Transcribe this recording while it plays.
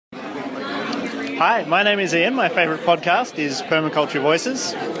Hi, my name is Ian. My favourite podcast is Permaculture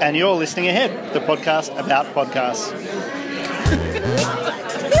Voices, and you're listening Ahead, the podcast about podcasts.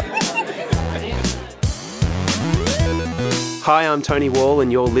 Hi, I'm Tony Wall,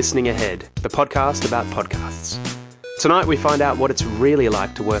 and you're listening Ahead, the podcast about podcasts. Tonight we find out what it's really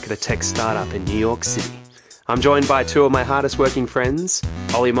like to work at a tech startup in New York City. I'm joined by two of my hardest working friends,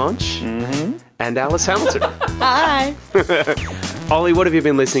 Ollie Monch and Alice Hamilton. Hi. Ollie, what have you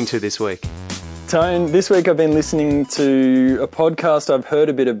been listening to this week? Tone, this week I've been listening to a podcast I've heard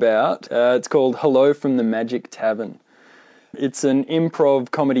a bit about. It's called Hello from the Magic Tavern. It's an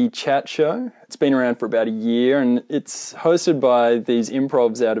improv comedy chat show. It's been around for about a year and it's hosted by these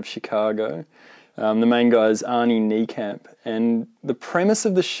improvs out of Chicago. The main guy is Arnie Niekamp. And the premise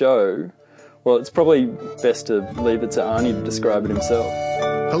of the show, well, it's probably best to leave it to Arnie to describe it himself.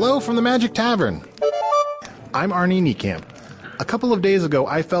 Hello from the Magic Tavern. I'm Arnie Niekamp. A couple of days ago,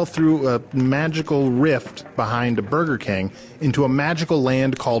 I fell through a magical rift behind a Burger King into a magical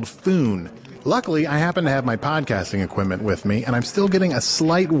land called Foon. Luckily, I happen to have my podcasting equipment with me, and I'm still getting a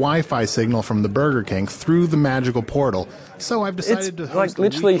slight Wi-Fi signal from the Burger King through the magical portal. So I've decided to host like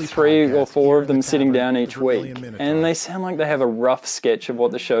literally weekly 3 or 4 of podcast here them in the sitting tavern down each for really a week, minute. and they sound like they have a rough sketch of what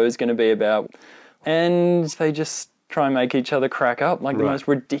the show is going to be about, and they just try and make each other crack up, like the most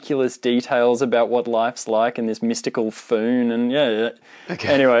ridiculous details about what life's like in this mystical Foon, and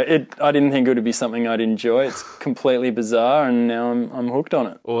Anyway, I didn't think it would be something I'd enjoy. It's completely bizarre, and now I'm hooked on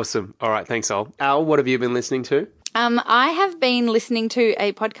it. Awesome. All right, thanks, Ol. Al, what have you been listening to? I have been listening to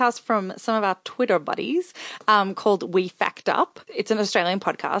a podcast from some of our Twitter buddies called We Fact Up. It's an Australian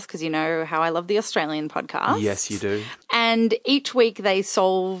podcast because you know how I love the Australian podcasts. Yes, you do. And each week they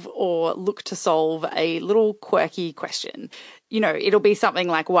solve or look to solve a little quirky question. You know, it'll be something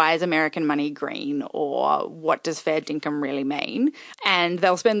like, why is American money green? Or what does fair dinkum really mean? And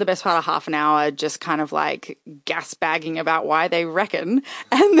they'll spend the best part of half an hour just kind of like gas bagging about why they reckon.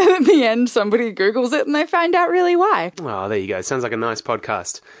 And then at the end, somebody Googles it and they find out really why. Oh, there you go. Sounds like a nice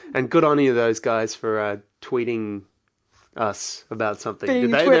podcast. And good on you, those guys, for tweeting us about something. Being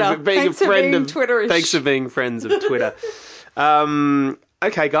Twitter. Being Thanks for being Twitterish. Thanks for being friends of Twitter.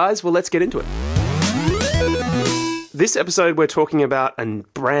 Okay, guys, well, let's get into it. This episode, we're talking about a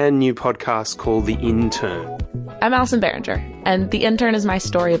brand new podcast called The Intern. I'm Alison Behringer, and The Intern is my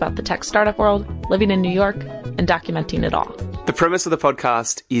story about the tech startup world, living in New York, and documenting it all. The premise of the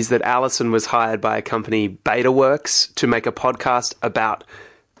podcast is that Alison was hired by a company, BetaWorks, to make a podcast about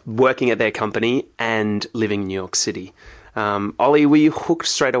working at their company and living in New York City. Ollie, were you hooked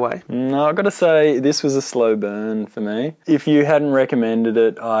straight away? No, I've got to say, this was a slow burn for me. If you hadn't recommended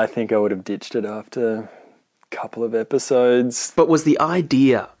it, I think I would have ditched it after couple of episodes. But was the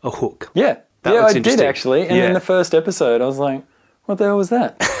idea a hook? Yeah. I did actually. And in the first episode, I was like, what the hell was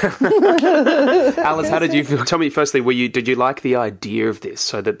that? Alice, how did you feel? Tell me, firstly, did you like the idea of this?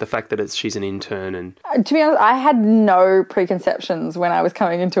 So that the fact that she's an intern and... To be honest, I had no preconceptions when I was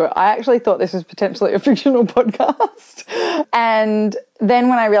coming into it. I actually thought this was potentially a fictional podcast. And then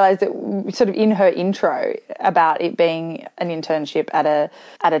when I realised that sort of in her intro about it being an internship at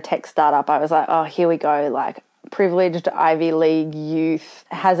a tech startup, I was like, oh, here we go, like privileged Ivy League youth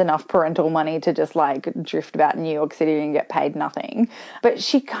has enough parental money to just like drift about New York City and get paid nothing. But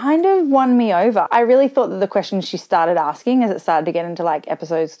she kind of won me over. I really thought that the questions she started asking as it started to get into like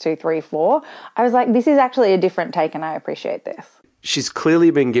episodes 2, 3, 4, I was like, this is actually a different take and I appreciate this. She's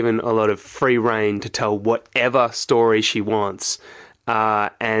clearly been given a lot of free rein to tell whatever story she wants.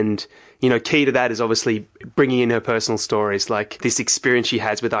 And, you know, key to that is obviously bringing in her personal stories, like this experience she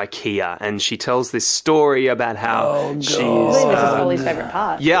has with IKEA. And she tells this story about how she's... I believe this is Ollie's favourite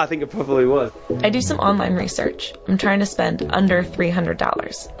part. Yeah, I think it probably was. I do some online research. I'm trying to spend under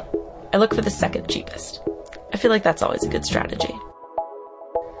 $300. I look for the second cheapest. I feel like that's always a good strategy.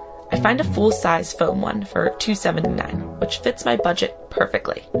 I find a full-size foam one for $279, which fits my budget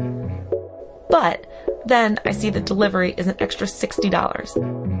perfectly. But then I see the delivery is an extra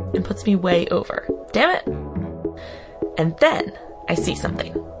 $60 and puts me way over. Damn it! And then I see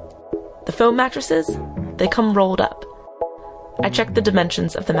something. The foam mattresses, they come rolled up. I check the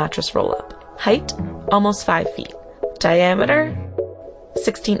dimensions of the mattress roll-up. Height, almost 5 feet. Diameter,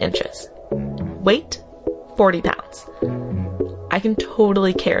 16 inches. Weight, 40 pounds. I can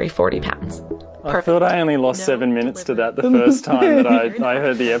totally carry 40 pounds. I thought I only lost 7 minutes to that the first time that I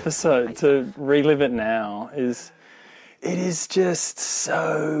heard the episode. To relive it now it is just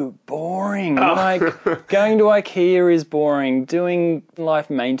so boring. Like, going to IKEA is boring. Doing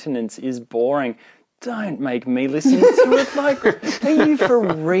life maintenance is boring. don't make me listen to it. Like, are you for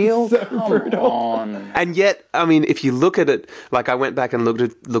real? Come on. And yet, I mean, if you look at it, like I went back and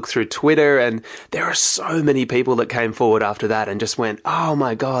looked through Twitter, and there are so many people that came forward after that and just went, "Oh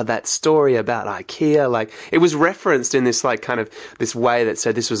my God, that story about IKEA!" Like it was referenced in this like kind of this way that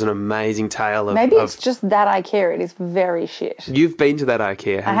said this was an amazing tale of. Maybe it's just that IKEA. It is very shit. You've been to that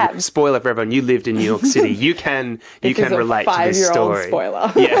IKEA. I have. Spoiler for everyone: you lived in New York City. You can relate to this story.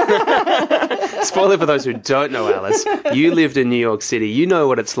 Spoiler. Yeah. Spoiler for those who don't know, Alice. You lived in New York City. You know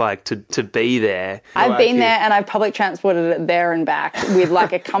what it's like to be there. I've been there and I've public transported it there and back with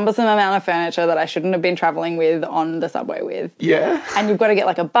like a cumbersome amount of furniture that I shouldn't have been travelling with on the subway with. Yeah. And you've got to get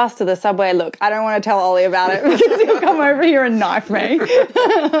like a bus to the subway. Look, I don't want to tell Ollie about it because he'll come over here and knife me.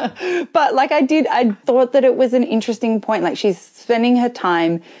 But like I thought that it was an interesting point. Like she's spending her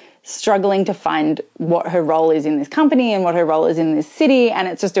time struggling to find what her role is in this company and what her role is in this city, and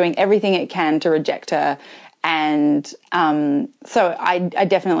it's just doing everything it can to reject her. And so I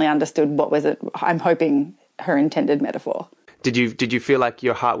definitely understood what was it. I'm hoping her intended metaphor. Did you feel like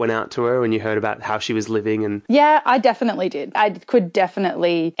your heart went out to her when you heard about how she was living? And yeah, I definitely did. I could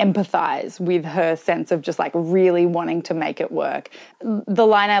definitely empathize with her sense of just like really wanting to make it work. The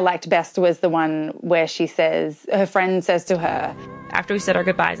line I liked best was the one where she says, her friend says to her, After we said our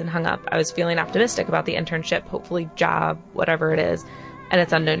goodbyes and hung up, I was feeling optimistic about the internship, hopefully job, whatever it is, and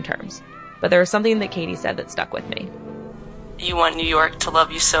its unknown terms. But there was something that Katie said that stuck with me. You want New York to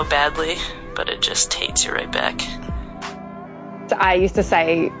love you so badly, but it just hates you right back. I used to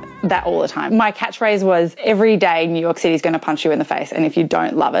say that all the time. My catchphrase was, every day New York City's going to punch you in the face, and if you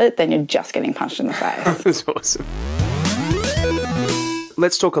don't love it, then you're just getting punched in the face. That's awesome.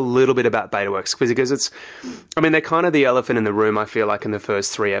 Let's talk a little bit about Betaworks, because they're kind of the elephant in the room, I feel like, in the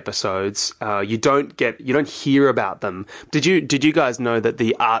first 3 episodes. You don't hear about them. Did you guys know that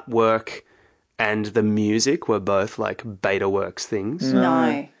the artwork and the music were both like Betaworks things?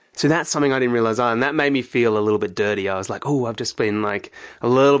 No. So that's something I didn't realise, and that made me feel a little bit dirty. I was like, oh, I've just been like a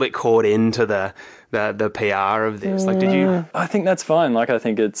little bit caught into the PR of this. Like, did you? I think that's fine. Like, I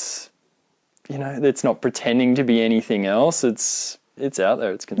think it's, it's not pretending to be anything else. It's out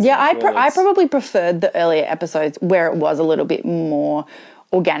there. It's consensual. Yeah, I probably preferred the earlier episodes where it was a little bit more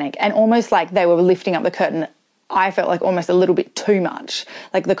organic and almost like they were lifting up the curtain. I felt like almost a little bit too much.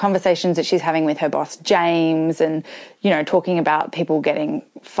 Like the conversations that she's having with her boss, James, and, talking about people getting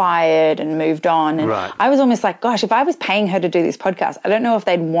fired and moved on. And right. I was almost like, gosh, if I was paying her to do this podcast, I don't know if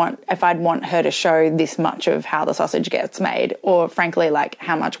I'd want her to show this much of how the sausage gets made, or frankly, like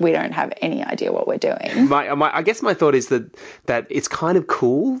how much we don't have any idea what we're doing. I guess my thought is that it's kind of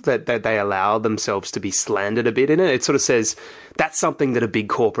cool that they allow themselves to be slandered a bit in it. It sort of says that's something that a big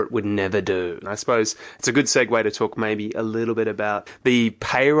corporate would never do. And I suppose it's a good segue to talk maybe a little bit about the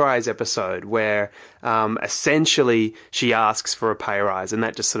pay rise episode where essentially she asks for a pay rise, and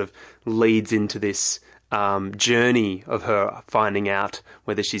that just sort of leads into this journey of her finding out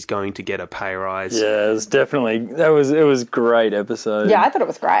whether she's going to get a pay rise. Yeah, it was a great episode. Yeah, I thought it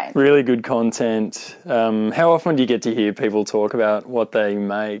was great. Really good content. How often do you get to hear people talk about what they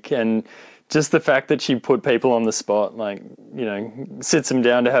make? And just the fact that she put people on the spot, like, sits them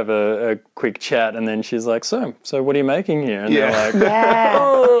down to have a quick chat, and then she's like, so what are you making here? And they're like, yeah.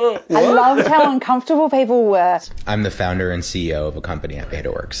 Oh, I loved how uncomfortable people were. I'm the founder and CEO of a company at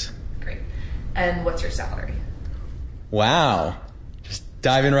Betaworks. Great. And what's your salary? Wow. Just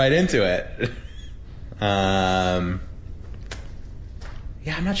diving right into it. Yeah,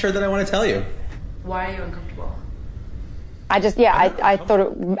 I'm not sure that I want to tell you. Why are you uncomfortable? I thought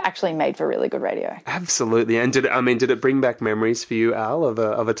it actually made for really good radio. Absolutely. And did it bring back memories for you, Al, of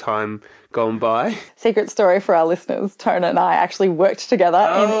a time gone by? Secret story for our listeners, Tona and I actually worked together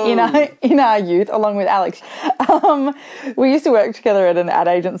in our youth, along with Alex. We used to work together at an ad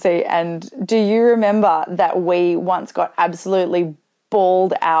agency, and do you remember that we once got absolutely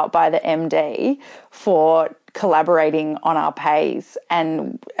bawled out by the MD for collaborating on our pays,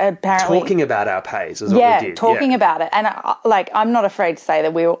 and apparently talking about our pays is what we did. Talking about it. And I'm not afraid to say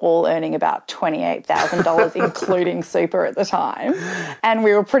that we were all earning about $28,000 including super at the time, and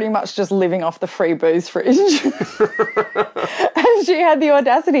we were pretty much just living off the free booze fridge. And she had the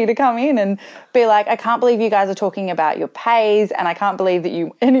audacity to come in and be like, I can't believe you guys are talking about your pays, and I can't believe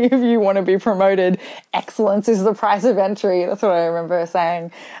that any of you want to be promoted. Excellence is the price of entry. That's what I remember her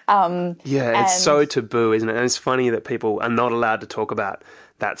saying. It's so taboo, isn't it? And it's funny that people are not allowed to talk about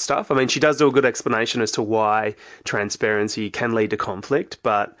that stuff. I mean, she does do a good explanation as to why transparency can lead to conflict,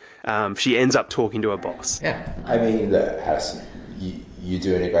 but she ends up talking to her boss. Yeah. I mean, you're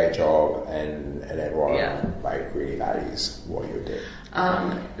doing a great job and everyone like really values what you're doing.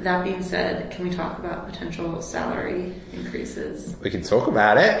 That being said, can we talk about potential salary increases? We can talk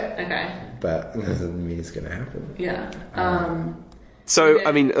about it. Okay. But that doesn't mean it's going to happen. Yeah. So,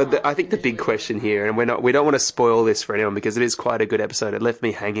 I mean, I think the big question here, and we don't want to spoil this for anyone because it is quite a good episode. It left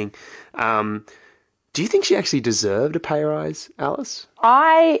me hanging. Do you think she actually deserved a pay rise, Alice?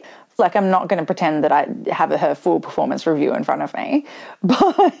 I'm not going to pretend that I have her full performance review in front of me,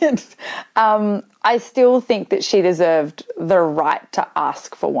 but I still think that she deserved the right to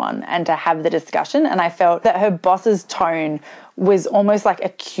ask for one and to have the discussion. And I felt that her boss's tone was almost like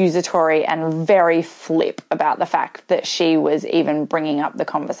accusatory and very flip about the fact that she was even bringing up the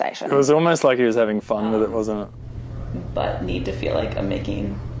conversation. It was almost like he was having fun with it, wasn't it? But need to feel like I'm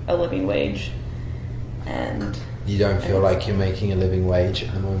making a living wage. And you don't feel like you're making a living wage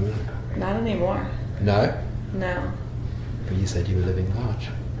at the moment? Not anymore. No? No. But you said you were living large.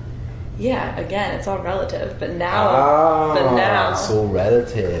 Yeah, again, it's all relative. But now it's all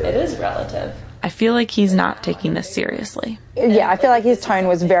relative. It is relative. I feel like he's not taking this seriously. Yeah, I feel like his tone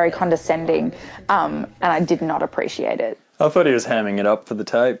was very condescending, and I did not appreciate it. I thought he was hamming it up for the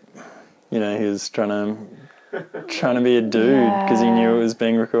tape. You know, he was trying to be a dude because he knew it was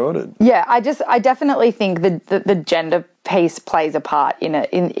being recorded. Yeah, I definitely think that the gender piece plays a part in it,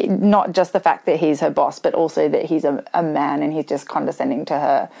 in not just the fact that he's her boss, but also that he's a man and he's just condescending to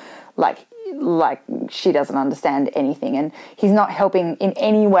her like she doesn't understand anything, and he's not helping in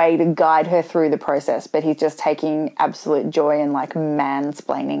any way to guide her through the process, but he's just taking absolute joy in like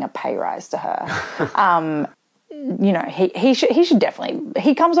mansplaining a pay rise to her. You know, he should definitely,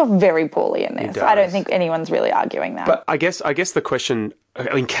 he comes off very poorly in this. I don't think anyone's really arguing that. But I guess the question,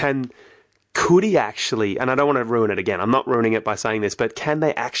 I mean, could he actually, and I don't want to ruin it again, I'm not ruining it by saying this, but can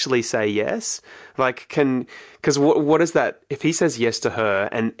they actually say yes? Like, because what is that, if he says yes to her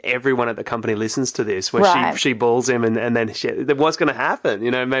and everyone at the company listens to this, where she balls him and then what's going to happen?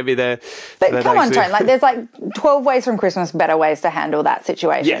 You know, maybe they're come on, Tone, like there's like 12 ways from Christmas, better ways to handle that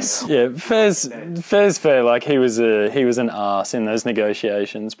situation. Yes. Yeah, fair's fair, like he was an arse in those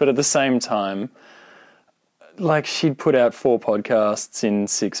negotiations, but at the same time, like she'd put out 4 podcasts in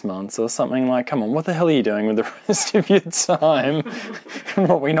 6 months or something. Like, come on, what the hell are you doing with the rest of your time?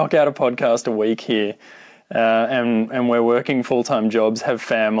 We knock out a podcast a week here, and we're working full-time jobs, have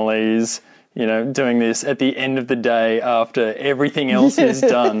families, you know, doing this at the end of the day after everything else is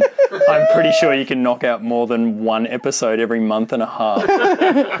done. I'm pretty sure you can knock out more than 1 episode every month and a half.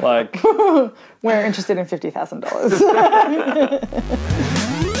 Like, we're interested in $50,000.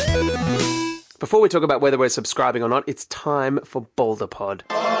 Before we talk about whether we're subscribing or not, it's time for Boulder Pod.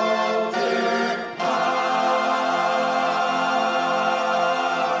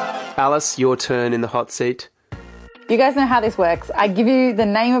 Alice, your turn in the hot seat. You guys know how this works. I give you the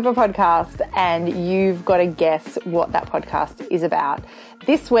name of a podcast and you've got to guess what that podcast is about.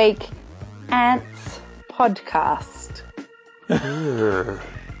 This week, Ants Podcast.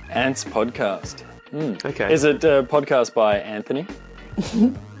 Ants Podcast. Okay. Is it a podcast by Anthony?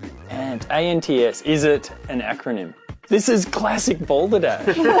 And ANTS, is it an acronym? This is classic Boulder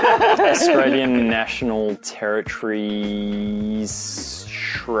Dash. Australian National Territories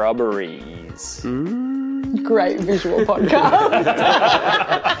Shrubberies. Great visual podcast.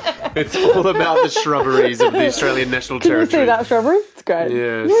 It's all about the shrubberies of the Australian National Territory. Can you see that shrubbery? It's great.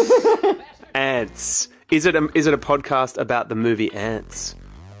 Yes. Ants. Is it a podcast about the movie Ants?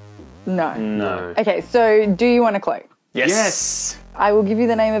 No. Okay, so do you want a clue? Yes. I will give you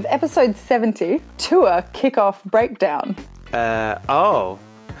the name of episode 70, Tour Kickoff Breakdown. Oh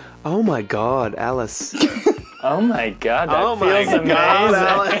my God, Alice. Oh my God, that feels amazing. God,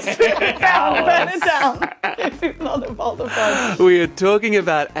 Alice. Burn it down. This is not the Boulder Pod. We are talking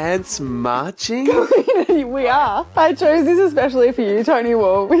about ants marching? We are. I chose this especially for you, Tony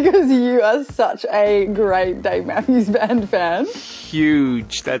Wall, because you are such a great Dave Matthews Band fan.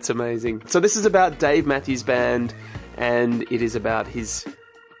 Huge. That's amazing. So this is about Dave Matthews Band, and it is about his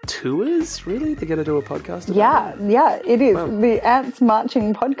tours, really? They're going to do a podcast about it? Yeah, it is. Wow. The Ants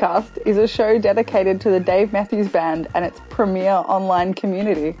Marching podcast is a show dedicated to the Dave Matthews Band and its premier online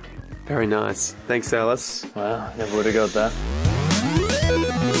community. Very nice. Thanks, Alice. Wow, never would have got that.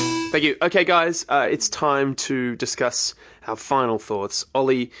 Thank you. Okay, guys, it's time to discuss our final thoughts.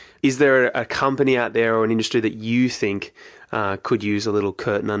 Ollie, is there a company out there or an industry that you think could use a little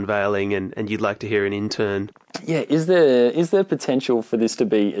curtain unveiling and you'd like to hear an intern? Yeah, is there potential for this to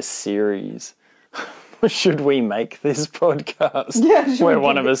be a series? Should we make this podcast? Yeah, where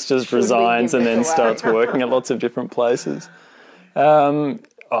one of us just resigns and then starts working at lots of different places?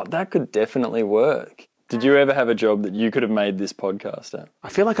 That could definitely work. Did you ever have a job that you could have made this podcast at? I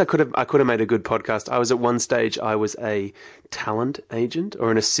feel like I could have made a good podcast. I was at one stage, I was a talent agent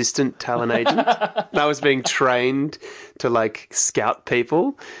or an assistant talent agent. And I was being trained to like scout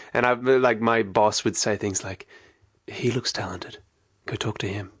people. And my boss would say things like, he looks talented. Go talk to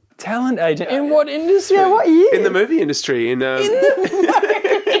him. Talent agent? In what industry? Yeah, what year? In the movie industry. In Australia?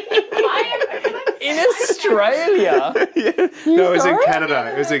 No, it was in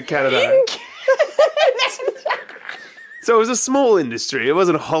Canada. It was in Canada. So it was a small industry. It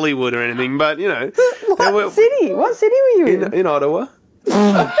wasn't Hollywood or anything, but, you know. What city? What city were you in? In Ottawa.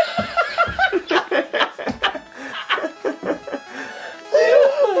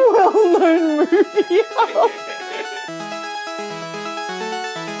 Well-known movie.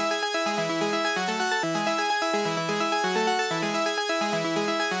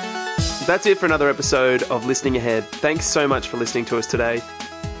 That's it for another episode of Listening Ahead. Thanks so much for listening to us today.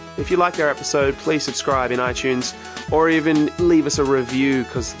 If you liked our episode, please subscribe in iTunes or even leave us a review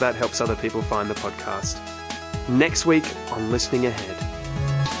because that helps other people find the podcast. Next week on Listening Ahead.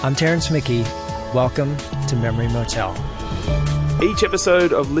 I'm Terrence Mickey. Welcome to Memory Motel. Each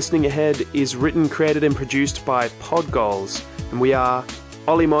episode of Listening Ahead is written, created and produced by Podgoals, and we are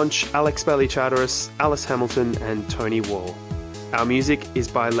Ollie Monch, Alex Bailey Charteris, Alice Hamilton and Tony Wall. Our music is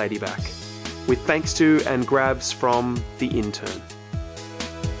by Ladyback, with thanks to and grabs from The Intern.